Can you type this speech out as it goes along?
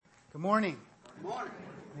Good morning. Good morning.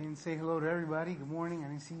 I didn't say hello to everybody. Good morning. I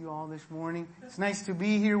didn't see you all this morning. It's nice to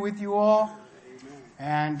be here with you all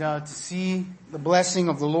and to see the blessing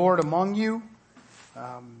of the Lord among you.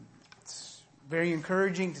 It's very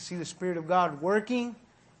encouraging to see the Spirit of God working.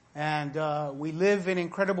 And we live in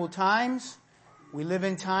incredible times. We live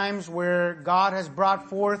in times where God has brought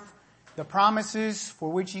forth the promises for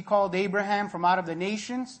which He called Abraham from out of the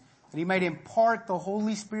nations, that He might impart the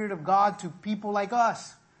Holy Spirit of God to people like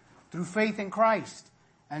us through faith in Christ.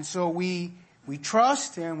 And so we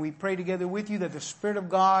trust and we pray together with you that the Spirit of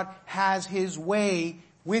God has His way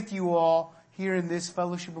with you all here in this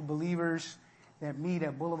fellowship of believers that meet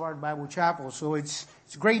at Boulevard Bible Chapel. So it's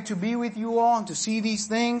great to be with you all and to see these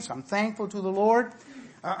things. I'm thankful to the Lord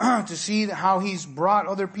to see how He's brought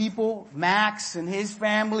other people, Max and his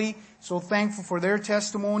family. So thankful for their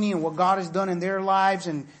testimony and what God has done in their lives,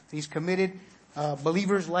 and He's committed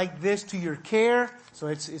believers like this to your care. So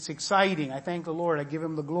it's exciting. I thank the Lord. I give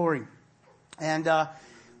Him the glory. And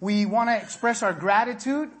we want to express our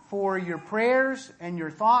gratitude for your prayers and your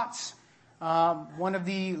thoughts. One of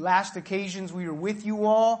the last occasions we were with you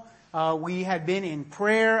all, we had been in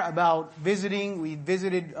prayer about visiting. We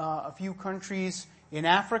visited a few countries in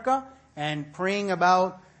Africa and praying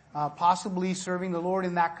about possibly serving the Lord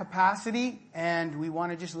in that capacity. And we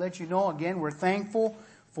want to just let you know, again, we're thankful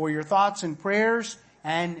for your thoughts and prayers.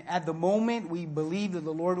 And at the moment, we believe that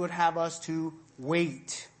the Lord would have us to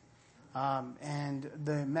wait. And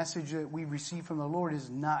the message that we receive from the Lord is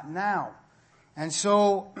not now. And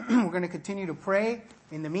so we're going to continue to pray.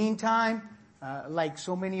 In the meantime, like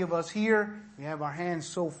so many of us here, we have our hands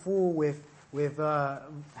so full with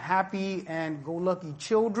happy and go-lucky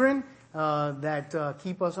children that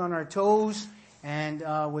keep us on our toes, and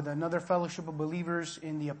with another fellowship of believers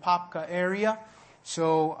in the Apopka area.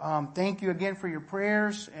 So thank you again for your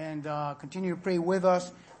prayers, and continue to pray with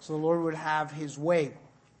us so the Lord would have His way.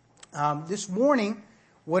 This morning,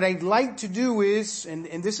 what I'd like to do is, and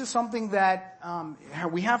this is something that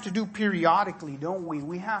we have to do periodically, don't we?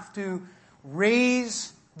 We have to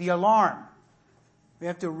raise the alarm. We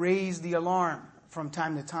have to raise the alarm from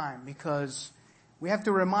time to time, because we have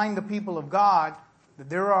to remind the people of God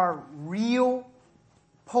that there are real,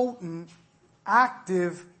 potent,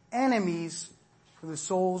 active enemies for the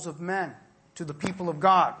souls of men, to the people of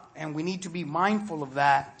God. And we need to be mindful of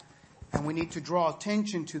that, and we need to draw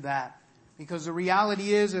attention to that. Because the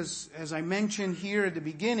reality is, as I mentioned here at the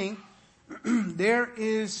beginning, there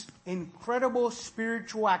is incredible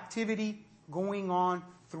spiritual activity going on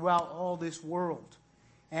throughout all this world.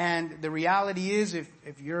 And the reality is, if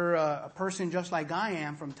you're a person just like I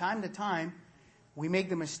am, from time to time, we make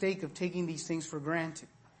the mistake of taking these things for granted.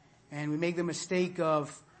 And we make the mistake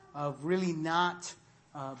of really not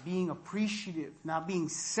being appreciative, not being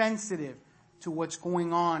sensitive to what's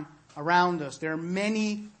going on around us. There are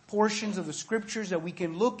many portions of the scriptures that we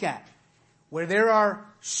can look at where there are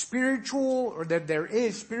spiritual, or that there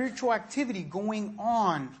is spiritual activity going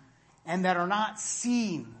on and that are not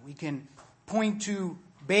seen. We can point to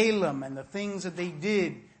Balaam and the things that they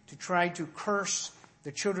did to try to curse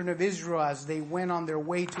the children of Israel as they went on their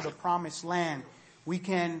way to the promised land. We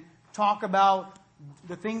can talk about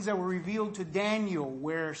the things that were revealed to Daniel,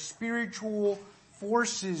 where spiritual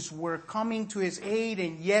forces were coming to his aid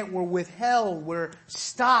and yet were withheld, were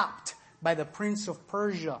stopped by the prince of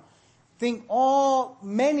Persia. Think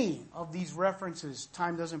many of these references.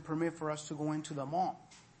 Time doesn't permit for us to go into them all.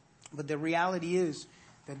 But the reality is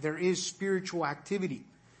that there is spiritual activity.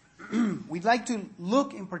 We'd like to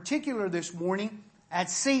look in particular this morning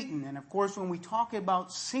at Satan. And of course, when we talk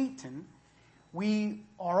about Satan, we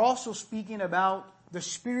are also speaking about the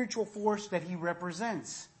spiritual force that he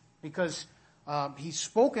represents. Because he's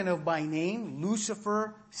spoken of by name,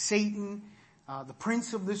 Lucifer, Satan, the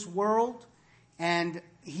prince of this world. And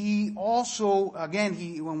he also, again,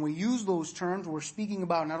 when we use those terms, we're speaking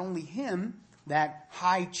about not only him, that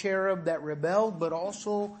high cherub that rebelled, but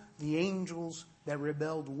also the angels that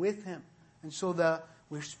rebelled with him. And so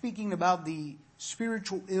we're speaking about the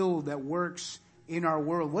spiritual ill that works in our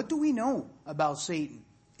world. What do we know about Satan?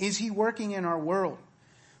 Is he working in our world?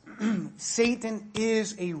 Satan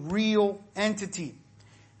is a real entity.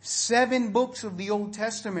 7 books of the Old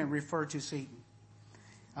Testament refer to Satan.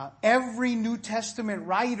 Every New Testament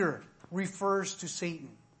writer refers to Satan.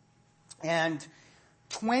 And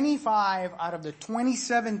 25 out of the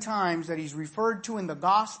 27 times that he's referred to in the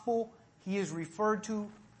gospel, he is referred to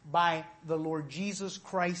by the Lord Jesus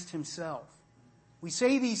Christ Himself. We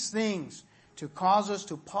say these things to cause us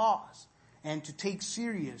to pause and to take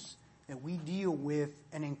serious that we deal with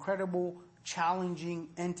an incredible, challenging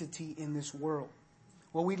entity in this world.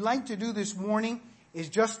 What we'd like to do this morning is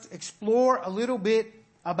just explore a little bit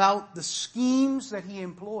about the schemes that he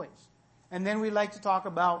employs. And then we like to talk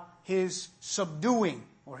about his subduing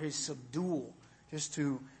or his subdual, just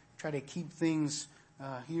to try to keep things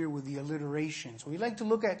here with the alliteration. So we like to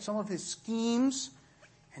look at some of his schemes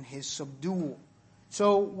and his subdual.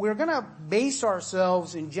 So we're going to base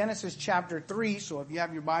ourselves in Genesis chapter 3. So if you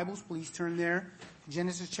have your Bibles, please turn there.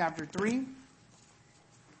 Genesis chapter 3.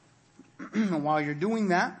 While you're doing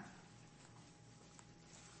that,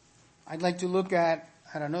 I'd like to look at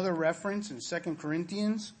another reference in 2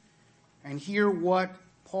 Corinthians and hear what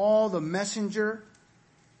Paul the messenger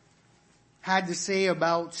had to say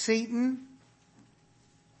about Satan.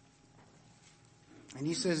 And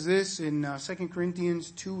he says this in 2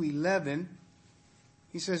 Corinthians 2:11.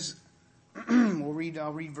 He says, I'll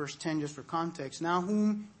read verse 10 just for context. Now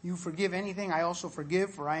whom you forgive anything, I also forgive,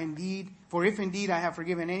 for if indeed I have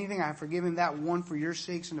forgiven anything, I have forgiven that one for your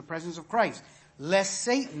sakes in the presence of Christ, lest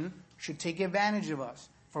Satan should take advantage of us.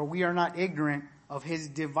 For we are not ignorant of his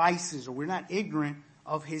devices, or we're not ignorant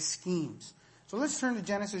of his schemes. So let's turn to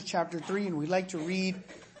Genesis chapter 3, and we'd like to read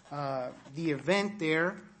the event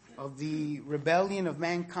there of the rebellion of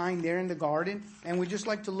mankind there in the garden. And we'd just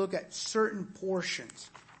like to look at certain portions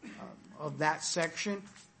of that section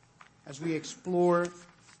as we explore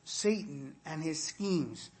Satan and his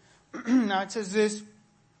schemes. Now it says this,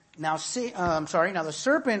 now the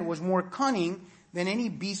serpent was more cunning than any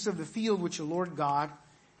beast of the field which the Lord God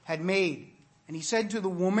had made. And he said to the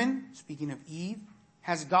woman, speaking of Eve,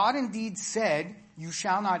 has God indeed said, you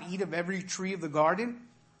shall not eat of every tree of the garden?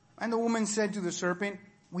 And the woman said to the serpent,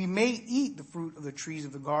 we may eat the fruit of the trees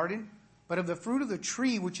of the garden, but of the fruit of the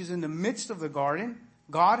tree which is in the midst of the garden,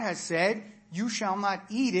 God has said, you shall not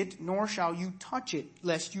eat it, nor shall you touch it,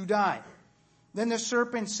 lest you die. Then the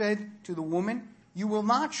serpent said to the woman, you will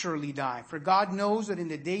not surely die, for God knows that in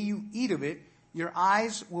the day you eat of it, your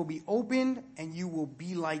eyes will be opened, and you will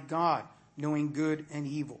be like God, knowing good and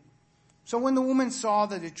evil. So when the woman saw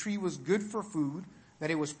that the tree was good for food,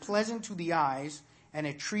 that it was pleasant to the eyes, and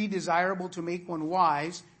a tree desirable to make one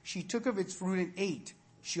wise, she took of its fruit and ate.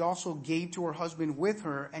 She also gave to her husband with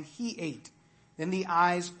her, and he ate. Then the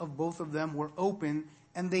eyes of both of them were open,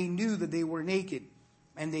 and they knew that they were naked.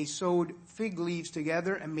 And they sewed fig leaves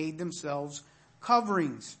together and made themselves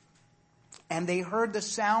coverings. And they heard the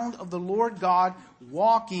sound of the Lord God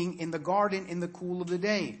walking in the garden in the cool of the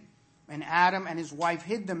day. And Adam and his wife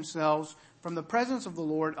hid themselves from the presence of the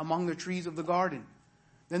Lord among the trees of the garden.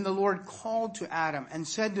 Then the Lord called to Adam and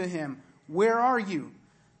said to him, where are you?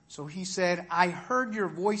 So he said, I heard your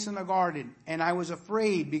voice in the garden, and I was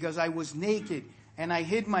afraid because I was naked, and I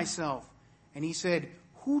hid myself. And he said,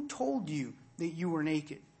 who told you that you were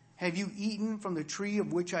naked? Have you eaten from the tree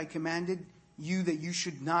of which I commanded you that you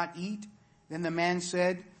should not eat? Then the man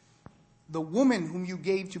said, the woman whom you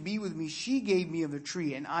gave to be with me, she gave me of the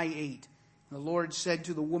tree, and I ate. And the Lord said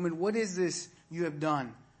to the woman, what is this you have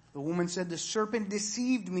done? The woman said, the serpent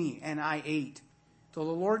deceived me, and I ate. So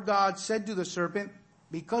the Lord God said to the serpent,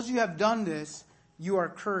 because you have done this, you are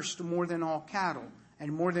cursed more than all cattle,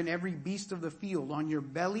 and more than every beast of the field. On your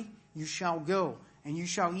belly you shall go, and you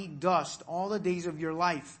shall eat dust all the days of your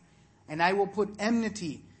life. And I will put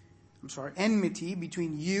enmity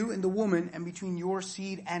between you and the woman, and between your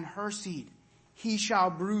seed and her seed. He shall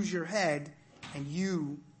bruise your head, and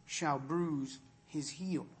you shall bruise his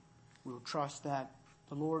heel. We'll trust that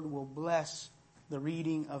the Lord will bless the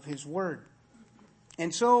reading of his word.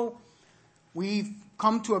 And so we've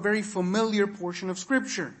come to a very familiar portion of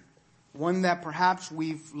Scripture, one that perhaps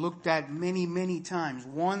we've looked at many, many times,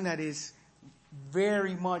 one that is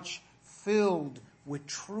very much filled with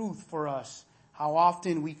truth for us. How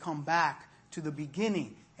often we come back to the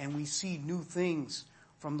beginning and we see new things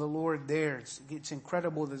from the Lord there. It's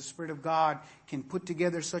incredible that the Spirit of God can put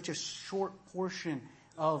together such a short portion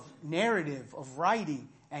of narrative, of writing,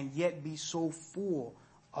 and yet be so full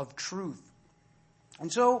of truth.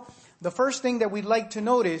 And so the first thing that we'd like to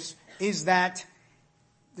notice is that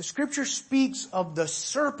the Scripture speaks of the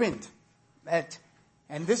serpent,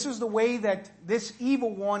 and this is the way that this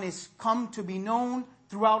evil one is come to be known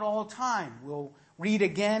throughout all time. We'll read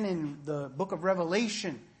again in the book of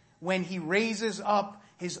Revelation when he raises up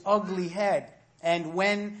his ugly head, and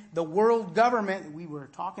when the world government, we were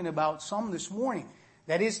talking about some this morning,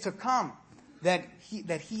 that is to come, that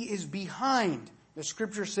he is behind. The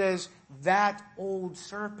Scripture says, that old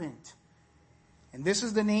serpent. And this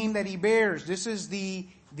is the name that he bears. This is the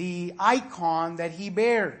icon that he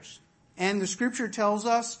bears. And the Scripture tells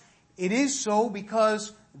us it is so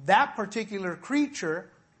because that particular creature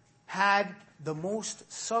had the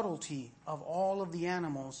most subtlety of all of the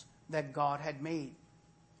animals that God had made.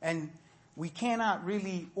 And we cannot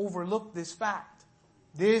really overlook this fact.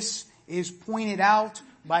 This is pointed out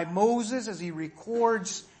by Moses as he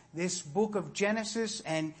records this book of Genesis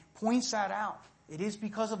and points that out. It is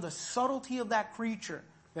because of the subtlety of that creature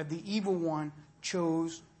that the evil one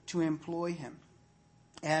chose to employ him.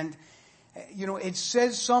 And, it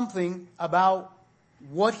says something about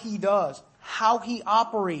what he does, how he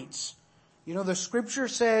operates. The scripture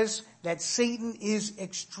says that Satan is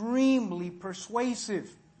extremely persuasive.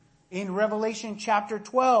 In Revelation chapter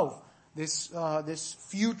 12, this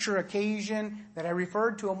future occasion that I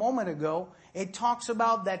referred to a moment ago, it talks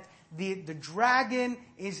about that the dragon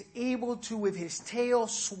is able to, with his tail,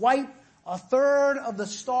 swipe a third of the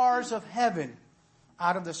stars of heaven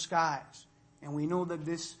out of the skies. And we know that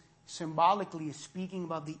this symbolically is speaking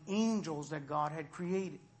about the angels that God had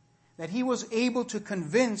created. That he was able to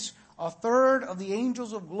convince a third of the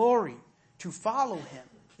angels of glory to follow him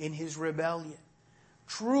in his rebellion.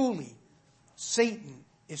 Truly, Satan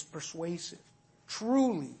is persuasive.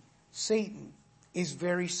 Truly, Satan is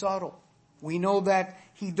very subtle. We know that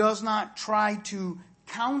he does not try to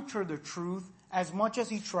counter the truth as much as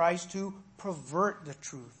he tries to pervert the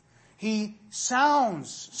truth. He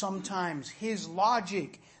sounds sometimes his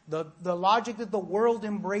logic, the logic that the world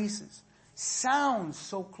embraces, sounds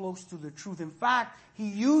so close to the truth. In fact, he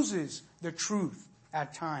uses the truth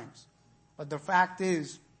at times. But the fact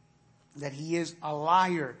is that he is a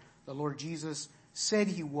liar. The Lord Jesus said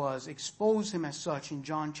he was, exposed him as such in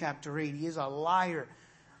John chapter 8. He is a liar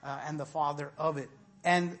and the father of it.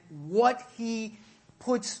 And what he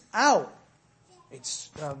puts out, it's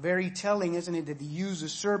very telling, isn't it, that he used the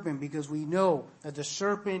serpent, because we know that the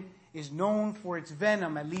serpent is known for its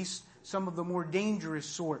venom. At least some of the more dangerous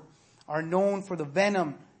sort are known for the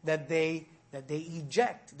venom that they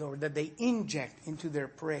eject, or that they inject into their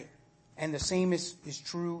prey. And the same is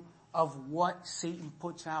true of what Satan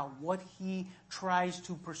puts out, what he tries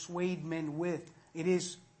to persuade men with. It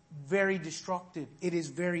is very destructive. It is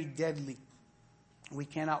very deadly. We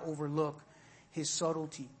cannot overlook his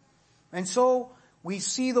subtlety. And so we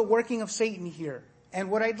see the working of Satan here. And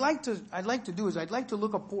what I'd like to do is I'd like to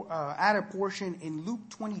look at a portion in Luke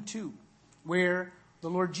 22 where the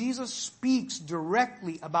Lord Jesus speaks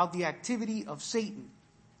directly about the activity of Satan.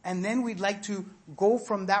 And then we'd like to go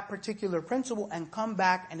from that particular principle and come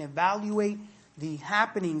back and evaluate the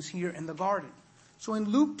happenings here in the garden. So in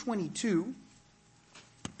Luke 22,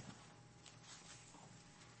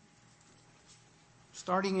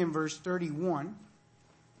 starting in verse 31,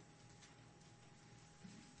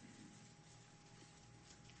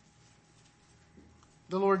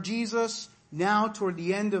 the Lord Jesus, now toward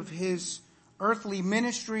the end of his earthly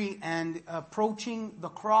ministry and approaching the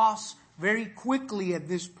cross very quickly at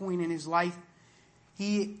this point in his life,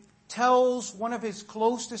 he tells one of his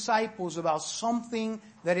close disciples about something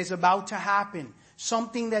that is about to happen,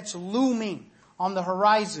 something that's looming on the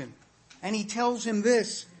horizon. And he tells him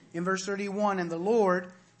this in verse 31, and the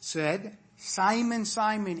Lord said, Simon,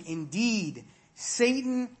 Simon, indeed,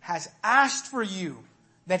 Satan has asked for you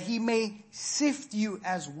that he may sift you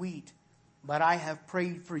as wheat. But I have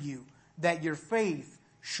prayed for you that your faith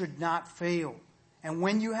should not fail. And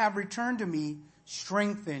when you have returned to me,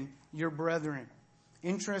 strengthen your brethren.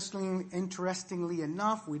 Interestingly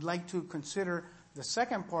enough, we'd like to consider the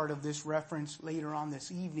second part of this reference later on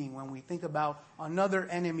this evening when we think about another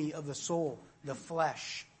enemy of the soul, the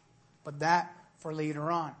flesh. But that for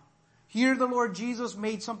later on. Here the Lord Jesus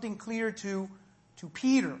made something clear to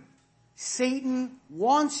Peter. Satan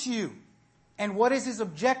wants you. And what is his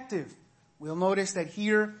objective? We'll notice that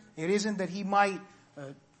here it isn't that he might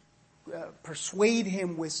persuade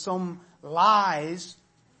him with some lies.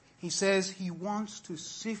 He says he wants to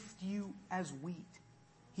sift you as wheat.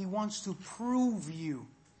 He wants to prove you.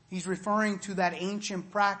 He's referring to that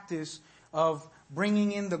ancient practice of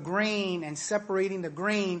bringing in the grain and separating the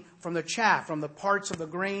grain from the chaff, from the parts of the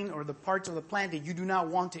grain or the parts of the plant that you do not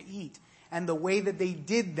want to eat. And the way that they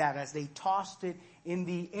did that, as they tossed it in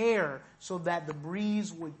the air so that the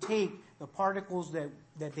breeze would take the particles that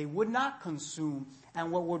they would not consume,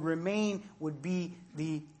 and what would remain would be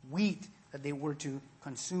the wheat that they were to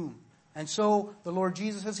consume. And so the Lord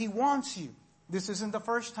Jesus says he wants you. This isn't the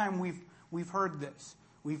first time we've heard this.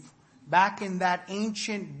 Back in that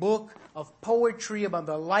ancient book of poetry about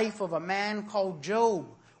the life of a man called Job,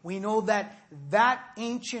 we know that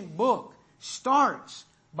ancient book starts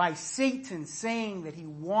by Satan saying that he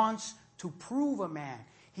wants to prove a man.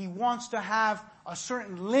 He wants to have a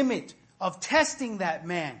certain limit of testing that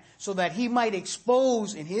man so that he might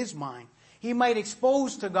expose in his mind, he might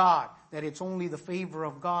expose to God that it's only the favor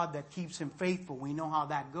of God that keeps him faithful. We know how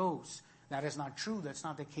that goes. That is not true. That's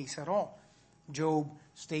not the case at all. Job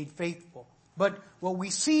stayed faithful. But what we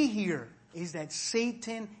see here is that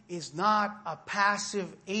Satan is not a passive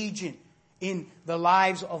agent in the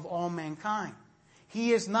lives of all mankind.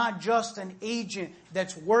 He is not just an agent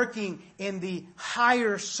that's working in the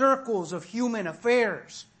higher circles of human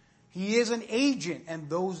affairs. He is an agent, and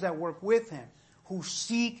those that work with him who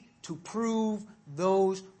seek to prove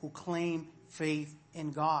those who claim faith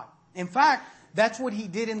in God. In fact, that's what he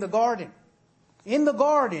did in the garden. In the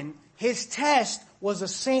garden, his test was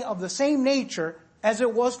of the same nature as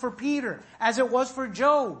it was for Peter, as it was for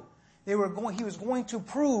Job. He was going to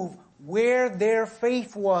prove where their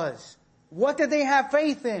faith was. What did they have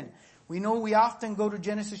faith in? We know we often go to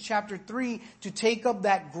Genesis chapter 3 to take up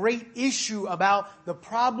that great issue about the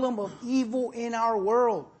problem of evil in our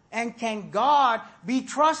world. And can God be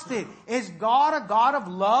trusted? Is God a God of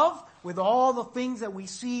love with all the things that we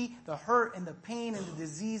see, the hurt and the pain and the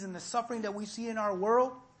disease and the suffering that we see in our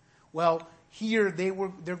world? Well, here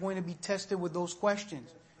they're going to be tested with those questions.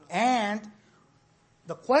 And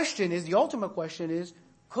the ultimate question is,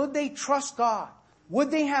 could they trust God? Would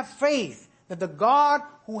they have faith that the God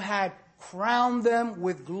who had crowned them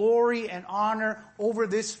with glory and honor over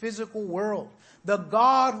this physical world, the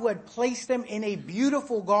God who had placed them in a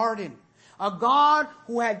beautiful garden, a God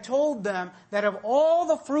who had told them that of all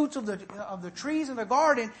the fruits of the trees in the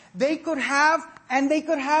garden, they could have, and they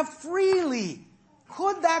could have freely.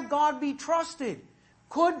 Could that God be trusted?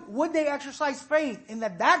 Would they exercise faith in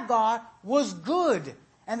that God was good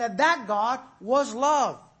and that God was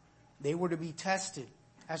love? They were to be tested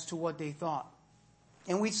as to what they thought.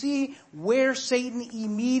 And we see where Satan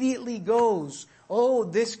immediately goes. Oh,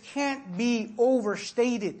 this can't be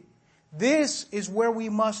overstated. This is where we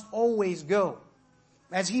must always go.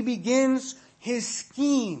 As he begins his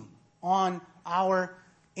scheme on our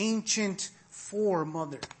ancient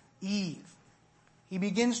foremother, Eve. He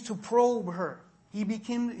begins to probe her. He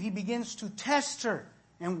begins to test her.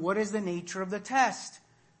 And what is the nature of the test?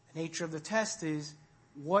 The nature of the test is,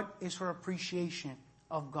 what is her appreciation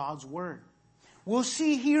of God's word? We'll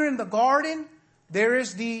see here in the garden, there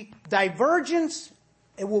is the divergence.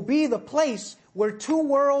 It will be the place where two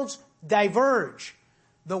worlds diverge.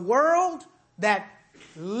 The world that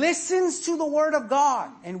listens to the word of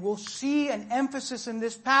God, and we'll see an emphasis in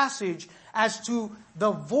this passage as to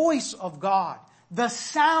the voice of God, the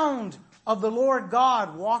sound of the Lord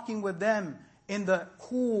God walking with them in the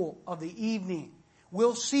cool of the evening.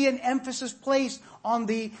 We'll see an emphasis placed on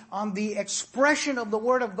the expression of the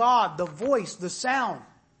word of God, the voice, the sound.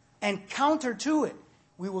 And counter to it,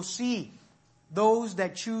 we will see those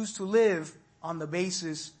that choose to live on the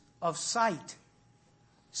basis of sight.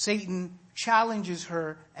 Satan challenges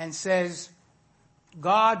her and says,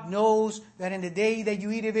 God knows that in the day that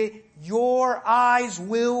you eat of it, your eyes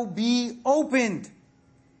will be opened.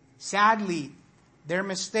 Sadly, their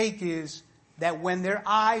mistake is that when their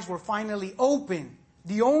eyes were finally opened,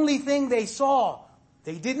 the only thing they saw,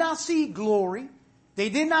 they did not see glory. They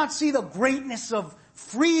did not see the greatness of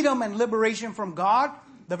freedom and liberation from God.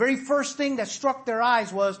 The very first thing that struck their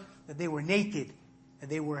eyes was that they were naked, that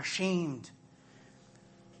they were ashamed.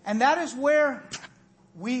 And that's where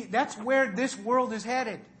this world is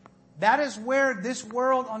headed. That is where this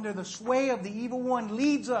world under the sway of the evil one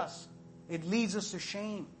leads us. It leads us to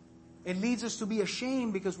shame. It leads us to be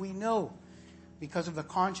ashamed because we know, because of the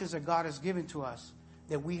conscience that God has given to us,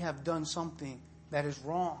 that we have done something that is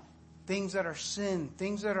wrong. Things that are sin,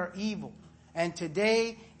 things that are evil. And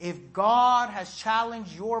today, if God has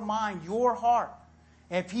challenged your mind, your heart,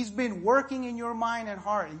 if He's been working in your mind and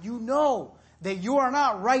heart, and you know that you are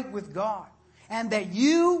not right with God, and that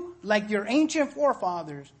you, like your ancient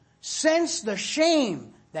forefathers, sense the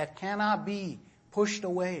shame that cannot be pushed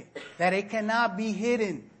away, that it cannot be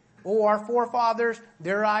hidden. Oh, our forefathers,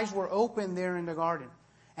 their eyes were open there in the garden,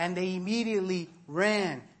 and they immediately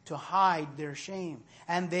ran to hide their shame,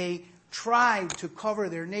 and they tried to cover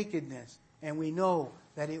their nakedness. And we know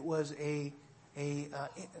that it was a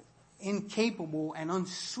incapable and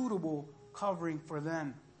unsuitable covering for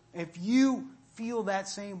them. If you feel that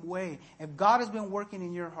same way, if God has been working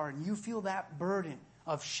in your heart and you feel that burden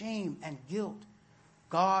of shame and guilt,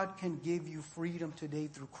 God can give you freedom today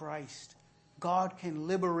through Christ. God can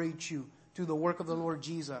liberate you through the work of the Lord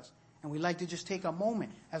Jesus. And we'd like to just take a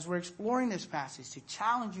moment as we're exploring this passage to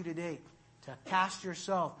challenge you today to cast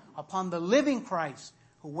yourself upon the living Christ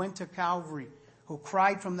who went to Calvary, who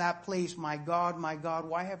cried from that place, my God,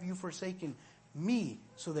 why have you forsaken me,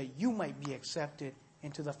 so that you might be accepted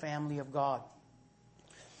into the family of God.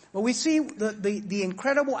 But we see the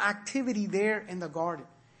incredible activity there in the garden.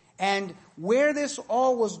 And where this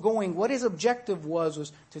all was going, what his objective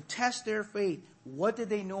was to test their faith, What did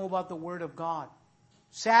they know about the Word of God?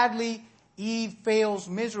 Sadly, Eve fails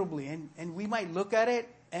miserably. And we might look at it,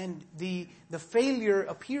 and the failure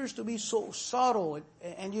appears to be so subtle.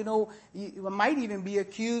 And you might even be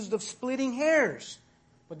accused of splitting hairs.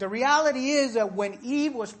 But the reality is that when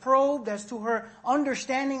Eve was probed as to her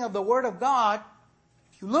understanding of the Word of God,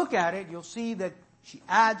 if you look at it, you'll see that she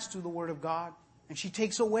adds to the Word of God, and she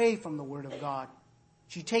takes away from the Word of God.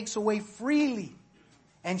 She takes away freely,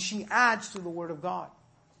 and she adds to the Word of God.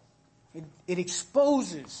 It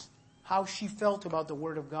exposes how she felt about the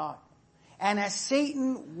Word of God. And as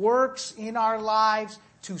Satan works in our lives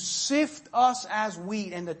to sift us as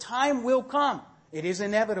wheat, and the time will come, it is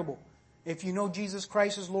inevitable. If you know Jesus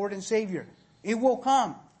Christ as Lord and Savior, it will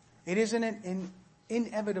come. It is an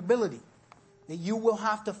inevitability that you will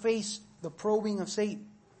have to face the probing of Satan.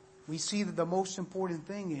 We see that the most important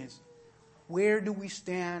thing is, where do we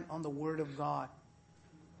stand on the Word of God?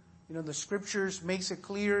 The Scriptures makes it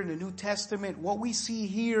clear in the New Testament. What we see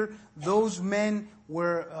here, those men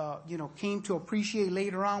were, came to appreciate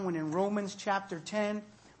later on when in Romans chapter 10,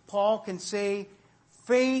 Paul can say,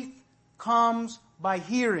 faith comes by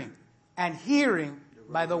hearing, and hearing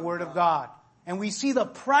by the Word of God. And we see the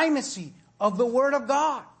primacy of the Word of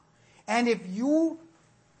God. And if you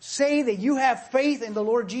say that you have faith in the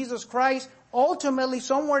Lord Jesus Christ, ultimately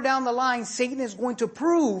somewhere down the line, Satan is going to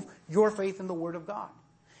prove your faith in the Word of God.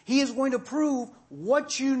 He is going to prove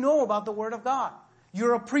what you know about the Word of God,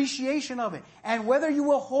 your appreciation of it, and whether you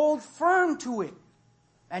will hold firm to it.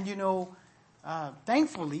 And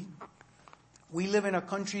thankfully, we live in a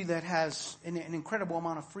country that has an incredible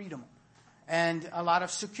amount of freedom and a lot of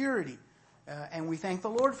security. And we thank the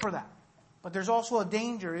Lord for that. But there's also a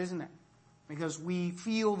danger, isn't it? Because we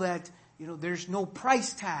feel that, there's no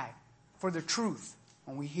price tag for the truth.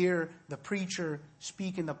 When we hear the preacher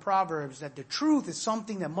speak in the Proverbs that the truth is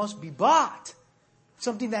something that must be bought,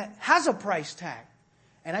 something that has a price tag.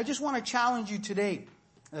 And I just want to challenge you today.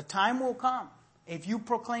 The time will come. If you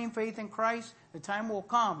proclaim faith in Christ, the time will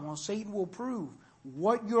come when Satan will prove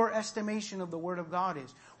what your estimation of the Word of God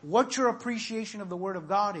is, what your appreciation of the Word of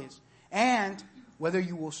God is, and whether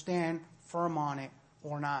you will stand firm on it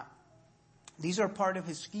or not. These are part of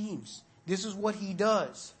his schemes. This is what he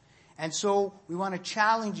does. And so we want to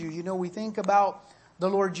challenge you. We think about the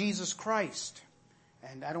Lord Jesus Christ.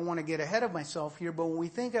 And I don't want to get ahead of myself here, but when we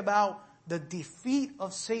think about the defeat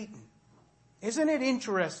of Satan, isn't it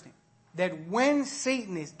interesting that when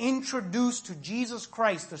Satan is introduced to Jesus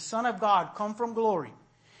Christ, the Son of God, come from glory,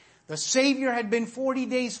 the Savior had been 40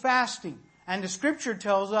 days fasting. And the Scripture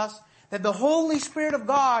tells us that the Holy Spirit of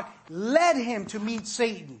God led him to meet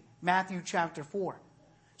Satan. Matthew chapter 4.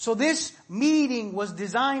 So this meeting was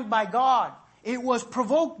designed by God. It was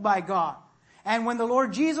provoked by God. And when the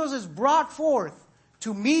Lord Jesus is brought forth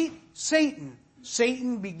to meet Satan,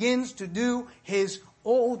 Satan begins to do he's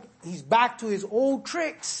back to his old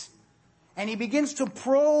tricks. And he begins to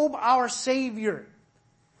probe our Savior.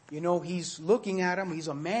 He's looking at him. He's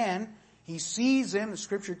a man. He sees him. The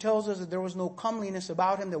Scripture tells us that there was no comeliness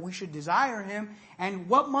about him, that we should desire him. And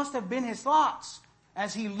what must have been his thoughts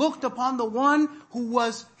as he looked upon the one who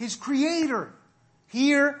was his creator,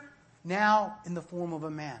 here now in the form of a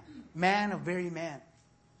man, a very man.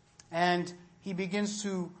 And he begins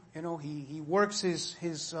to, he works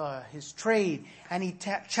his trade, and he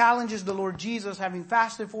challenges the Lord Jesus, having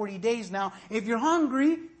fasted 40 days now. If you're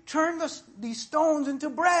hungry, turn these stones into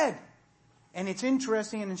bread. And it's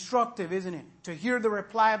interesting and instructive, isn't it, to hear the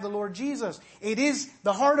reply of the Lord Jesus. It is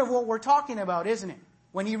the heart of what we're talking about, isn't it?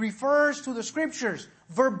 When he refers to the Scriptures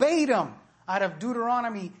verbatim out of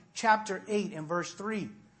Deuteronomy chapter 8 and verse 3.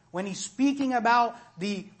 When he's speaking about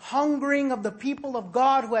the hungering of the people of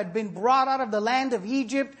God who had been brought out of the land of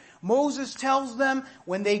Egypt, Moses tells them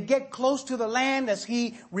when they get close to the land, as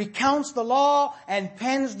he recounts the law and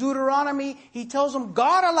pens Deuteronomy, he tells them,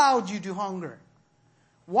 God allowed you to hunger.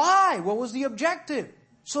 Why? What was the objective?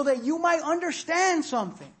 So that you might understand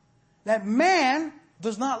something. That man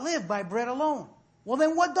does not live by bread alone. Well,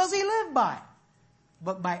 then what does he live by?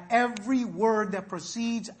 But by every word that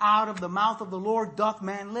proceeds out of the mouth of the Lord doth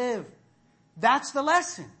man live. That's the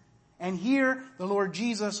lesson. And here, the Lord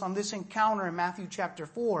Jesus, on this encounter in Matthew chapter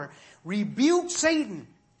 4, rebukes Satan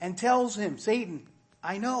and tells him, Satan,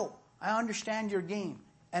 I know, I understand your game.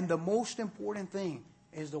 And the most important thing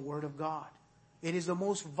is the Word of God. It is the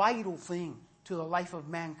most vital thing to the life of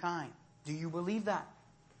mankind. Do you believe that?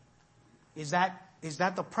 Is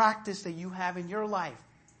that the practice that you have in your life?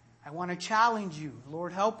 I want to challenge you.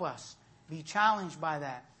 Lord, help us be challenged by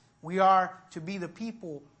that. We are to be the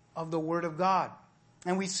people of the Word of God.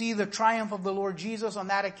 And we see the triumph of the Lord Jesus on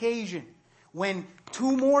that occasion when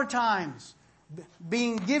 2 more times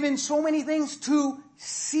being given so many things to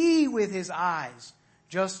see with his eyes,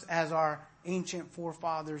 just as our ancient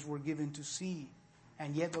forefathers were given to see.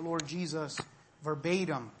 And yet the Lord Jesus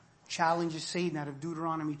verbatim challenges Satan out of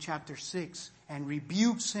Deuteronomy chapter 6 and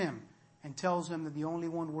rebukes him and tells him that the only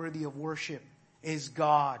one worthy of worship is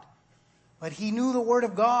God. But he knew the Word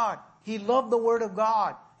of God. He loved the Word of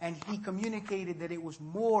God. And he communicated that it was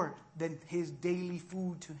more than his daily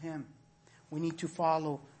food to him. We need to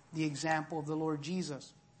follow the example of the Lord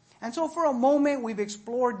Jesus. And so for a moment we've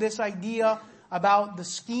explored this idea about the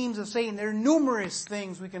schemes of Satan. There are numerous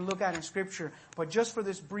things we can look at in Scripture. But just for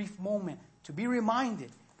this brief moment, to be reminded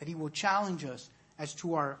that he will challenge us as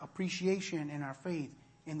to our appreciation and our faith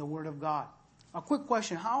in the Word of God. A quick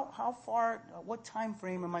question. How far, what time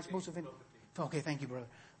frame am I supposed to finish? Okay, thank you, brother.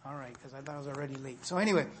 All right, because I thought I was already late. So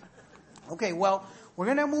anyway, okay, well, we're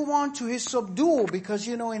going to move on to his subdual because,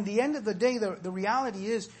 in the end of the day, the reality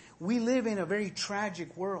is we live in a very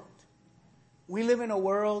tragic world. We live in a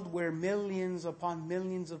world where millions upon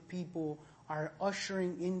millions of people are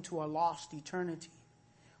ushering into a lost eternity.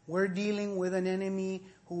 We're dealing with an enemy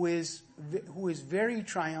who is very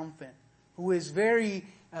triumphant, who is very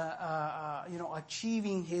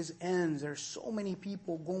achieving his ends. There's so many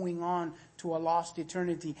people going on to a lost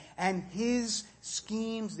eternity. And his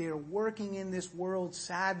schemes, they're working in this world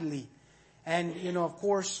sadly. And, of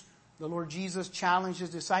course, the Lord Jesus challenged his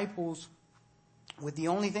disciples with the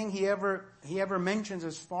only thing he ever mentions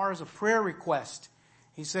as far as a prayer request.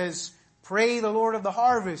 He says, pray the Lord of the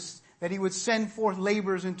harvest that he would send forth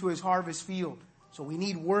laborers into his harvest field. So we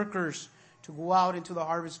need workers to go out into the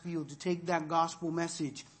harvest field to take that gospel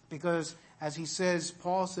message. Because as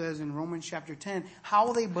Paul says in Romans chapter 10, how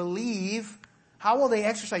will they believe, how will they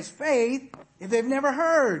exercise faith if they've never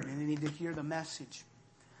heard? And they need to hear the message.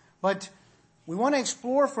 But we want to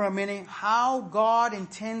explore for a minute how God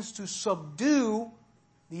intends to subdue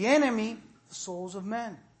the enemy, the souls of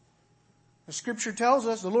men. The Scripture tells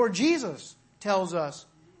us, the Lord Jesus tells us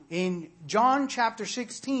in John chapter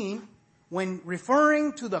 16, when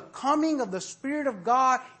referring to the coming of the Spirit of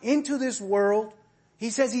God into this world, he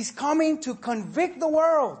says he's coming to convict the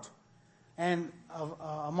world. And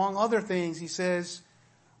among other things, he says,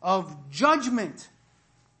 of judgment.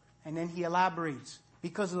 And then he elaborates,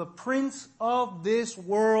 because the prince of this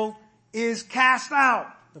world is cast out.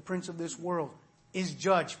 The prince of this world is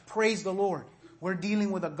judged. Praise the Lord. We're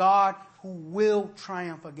dealing with a God who will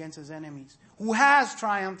triumph against his enemies, who has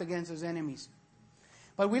triumphed against his enemies.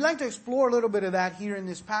 But we'd like to explore a little bit of that here in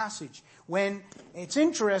this passage. When it's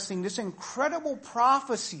interesting, this incredible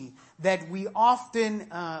prophecy that we often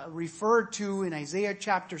refer to in Isaiah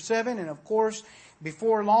chapter 7. And of course,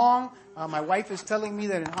 before long, my wife is telling me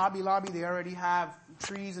that in Hobby Lobby they already have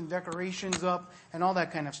trees and decorations up and all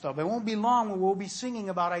that kind of stuff. It won't be long when we'll be singing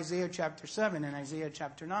about Isaiah chapter 7 and Isaiah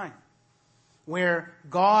chapter 9, where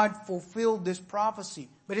God fulfilled this prophecy.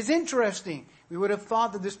 But it's interesting. We would have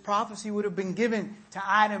thought that this prophecy would have been given to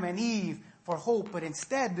Adam and Eve for hope, but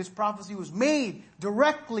instead this prophecy was made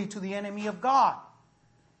directly to the enemy of God.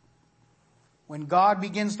 When God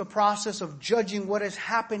begins the process of judging what has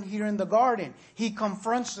happened here in the garden, he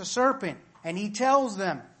confronts the serpent and he tells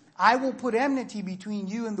them, I will put enmity between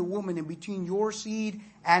you and the woman, and between your seed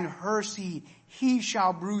and her seed. He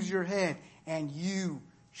shall bruise your head, and you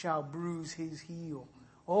shall bruise his heel.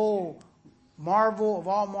 Oh, marvel of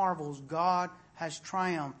all marvels, God has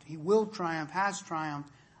triumphed. He will triumph, has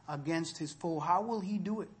triumphed against his foe. How will he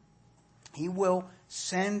do it? He will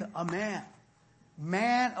send a man.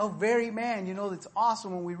 Man of very man. It's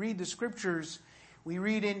awesome when we read the Scriptures. We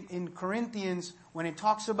read in Corinthians, when it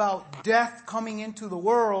talks about death coming into the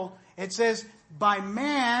world, it says, by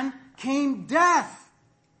man came death.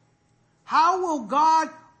 How will God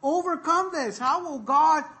overcome this? How will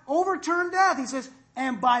God overturn death? He says,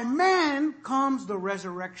 and by man comes the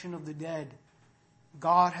resurrection of the dead.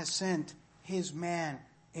 God has sent his man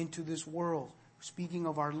into this world. Speaking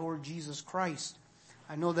of our Lord Jesus Christ.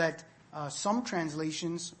 I know that some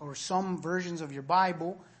translations or some versions of your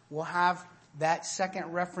Bible will have that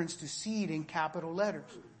second reference to seed in capital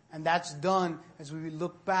letters. And that's done as we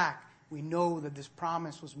look back. We know that this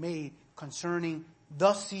promise was made concerning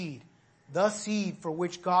the seed for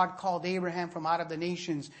which God called Abraham from out of the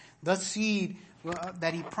nations, the seed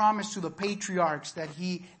that he promised to the patriarchs, that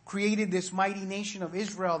he created this mighty nation of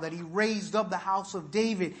Israel, that he raised up the house of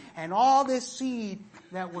David, and all this seed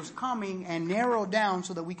that was coming and narrowed down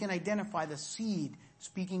so that we can identify the seed,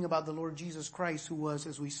 speaking about the Lord Jesus Christ, who was,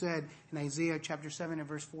 as we said in Isaiah chapter 7 and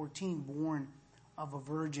verse 14, born of a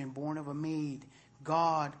virgin, born of a maid,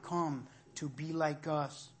 God come to be like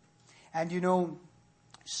us. And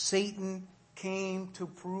Satan came to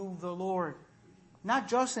prove the Lord. not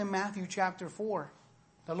just in Matthew chapter 4.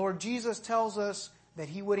 The Lord Jesus tells us that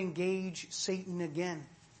he would engage Satan again.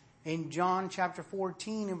 In John chapter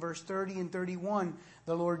 14 and verse 30 and 31,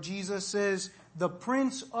 the Lord Jesus says, the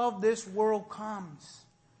prince of this world comes.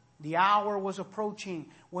 The hour was approaching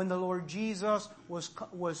when the Lord Jesus was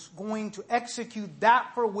going to execute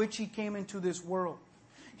that for which he came into this world.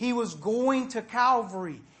 He was going to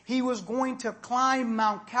Calvary. He was going to climb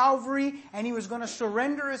Mount Calvary, and he was going to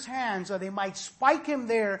surrender his hands so they might spike him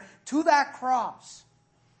there to that cross.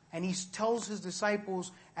 And he tells his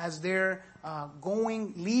disciples as they're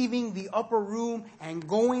leaving the upper room and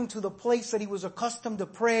going to the place that he was accustomed to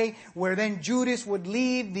pray, where then Judas would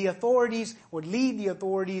lead the authorities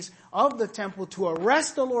of the temple to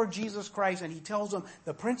arrest the Lord Jesus Christ. And he tells them,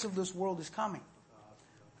 the prince of this world is coming.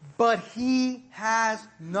 But he has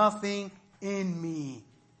nothing in me.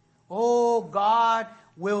 Oh, God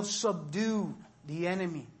will subdue the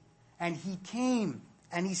enemy. And he came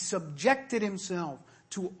and he subjected himself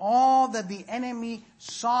to all that the enemy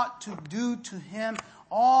sought to do to him.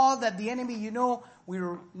 All that the enemy, we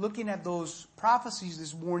were looking at those prophecies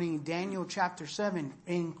this morning in Daniel chapter 7.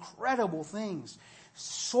 Incredible things.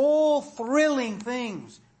 Soul-thrilling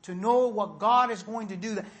things to know what God is going to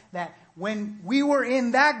do. That when we were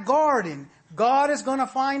in that garden, God is going to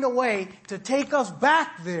find a way to take us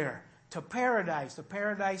back there to paradise, the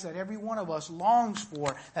paradise that every one of us longs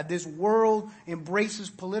for, that this world embraces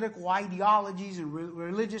political ideologies and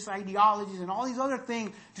religious ideologies and all these other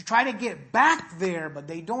things to try to get back there, but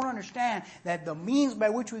they don't understand that the means by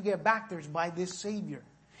which we get back there is by this Savior.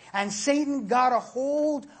 And Satan got a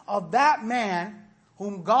hold of that man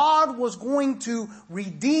whom God was going to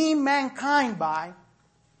redeem mankind by,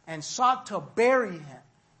 and sought to bury him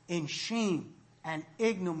in shame and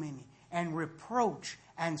ignominy and reproach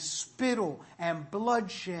and spittle and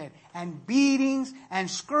bloodshed and beatings and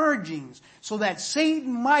scourgings, so that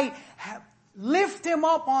Satan might lift him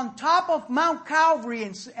up on top of Mount Calvary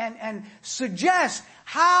and suggest,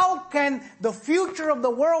 how can the future of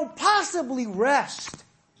the world possibly rest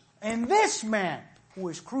in this man who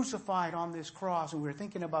is crucified on this cross? And we were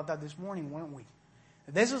thinking about that this morning, weren't we?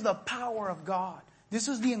 This is the power of God. This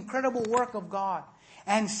is the incredible work of God.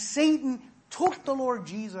 And Satan took the Lord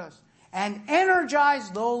Jesus and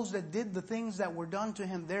energized those that did the things that were done to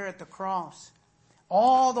him there at the cross.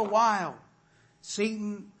 All the while,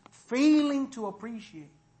 Satan failing to appreciate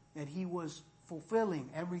that he was fulfilling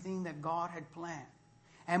everything that God had planned.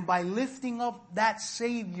 And by lifting up that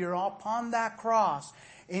Savior upon that cross,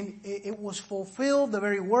 it was fulfilled, the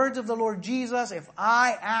very words of the Lord Jesus, if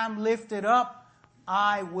I am lifted up,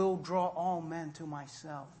 I will draw all men to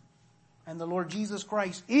myself. And the Lord Jesus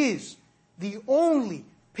Christ is the only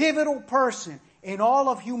pivotal person in all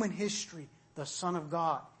of human history, the Son of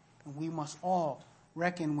God. And we must all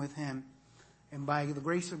reckon with him. And by the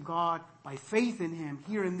grace of God, by faith in him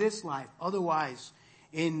here in this life. Otherwise,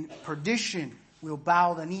 in perdition, we'll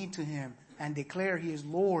bow the knee to him and declare he is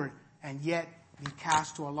Lord, and yet be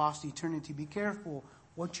cast to a lost eternity. Be careful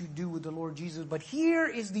what you do with the Lord Jesus. But here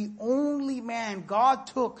is the only man God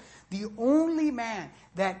took, the only man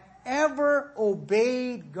that ever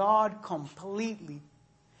obeyed God completely.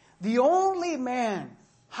 The only man.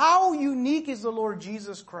 How unique is the Lord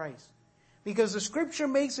Jesus Christ? Because the scripture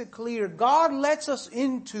makes it clear, God lets us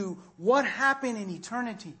into what happened in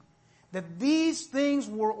eternity. That these things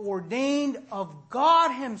were ordained of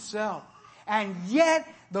God himself. And yet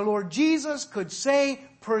the Lord Jesus could say,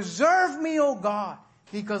 preserve me, O God,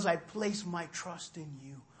 because I place my trust in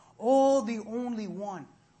you. Oh, the only one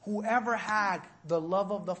who ever had the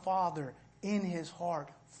love of the Father in his heart,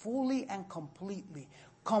 fully and completely.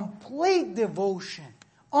 Complete devotion,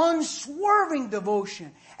 unswerving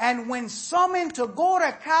devotion. And when summoned to go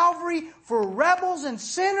to Calvary for rebels and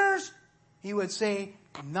sinners, he would say,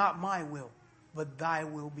 not my will, but thy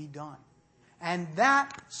will be done. And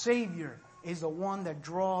that Savior is the one that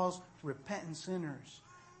draws repentant sinners.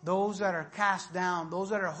 Those that are cast down, those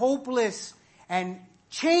that are hopeless and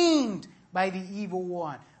chained by the evil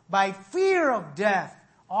one, by fear of death,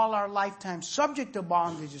 all our lifetime subject to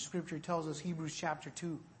bondage, as scripture tells us, Hebrews chapter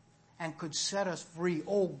 2, and could set us free.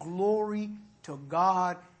 Oh, glory to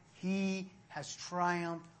God. He has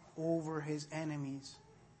triumphed over his enemies.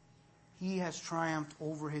 He has triumphed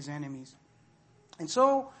over his enemies. And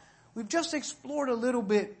so, we've just explored a little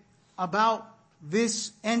bit about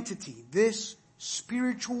this entity, this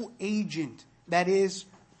spiritual agent that is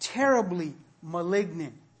terribly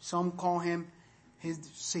malignant. Some call him his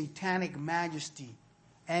satanic majesty.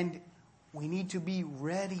 And we need to be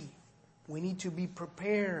ready. We need to be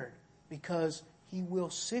prepared, because he will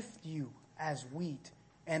sift you as wheat.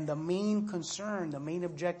 And the main concern, the main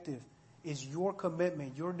objective, is your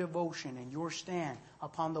commitment, your devotion, and your stand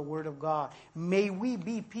upon the Word of God. May we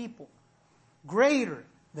be people greater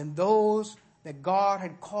than those that God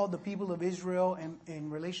had called the people of Israel in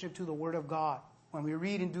relationship to the Word of God. When we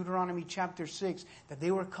read in Deuteronomy chapter 6 that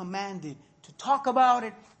they were commanded to talk about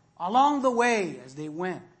it along the way as they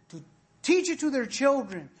went, to teach it to their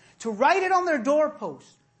children, to write it on their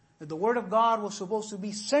doorposts, that the Word of God was supposed to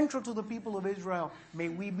be central to the people of Israel. May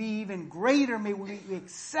we be even greater. May we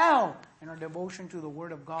excel in our devotion to the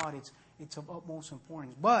Word of God. It's of utmost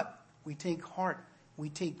importance. But we take heart, we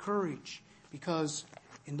take courage, because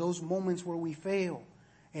in those moments where we fail,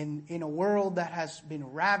 in a world that has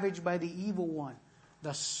been ravaged by the evil one,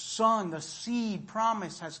 the son, the seed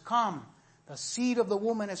promise has come. The seed of the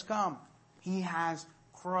woman has come. He has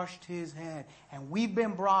crushed his head. And we've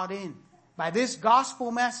been brought in. By this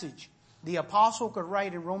gospel message, the apostle could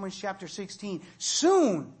write in Romans chapter 16,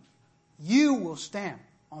 soon you will stamp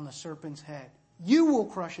on the serpent's head. You will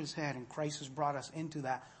crush his head. And Christ has brought us into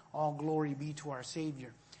that. All glory be to our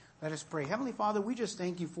Savior. Let us pray. Heavenly Father, we just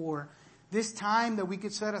thank you for this time that we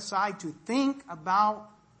could set aside to think about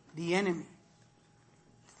the enemy.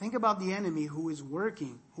 Think about the enemy who is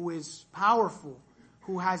working, who is powerful,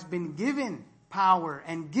 who has been given power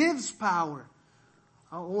and gives power.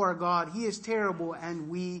 Oh, our God, he is terrible, and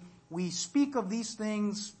we speak of these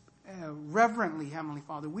things reverently, Heavenly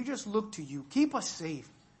Father. We just look to you. Keep us safe.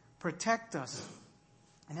 Protect us.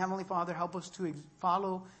 And Heavenly Father, help us to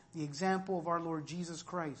follow the example of our Lord Jesus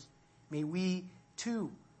Christ. May we,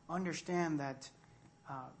 too, understand that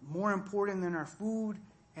more important than our food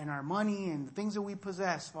and our money and the things that we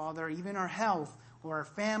possess, Father, even our health or our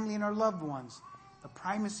family and our loved ones, the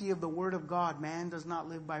primacy of the Word of God. Man does not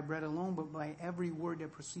live by bread alone, but by every word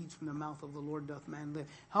that proceeds from the mouth of the Lord doth man live.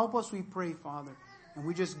 Help us, we pray, Father. And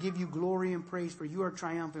we just give you glory and praise, for you are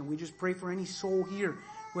triumphant. We just pray for any soul here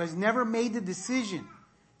who has never made the decision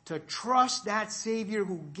to trust that Savior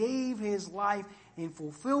who gave his life in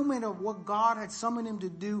fulfillment of what God had summoned him to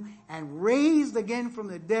do and raised again from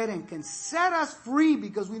the dead and can set us free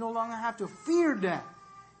because we no longer have to fear death.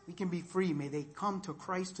 We can be free. May they come to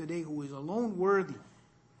Christ today, who is alone worthy,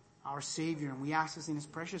 our Savior. And we ask this in his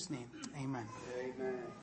precious name. Amen. Amen.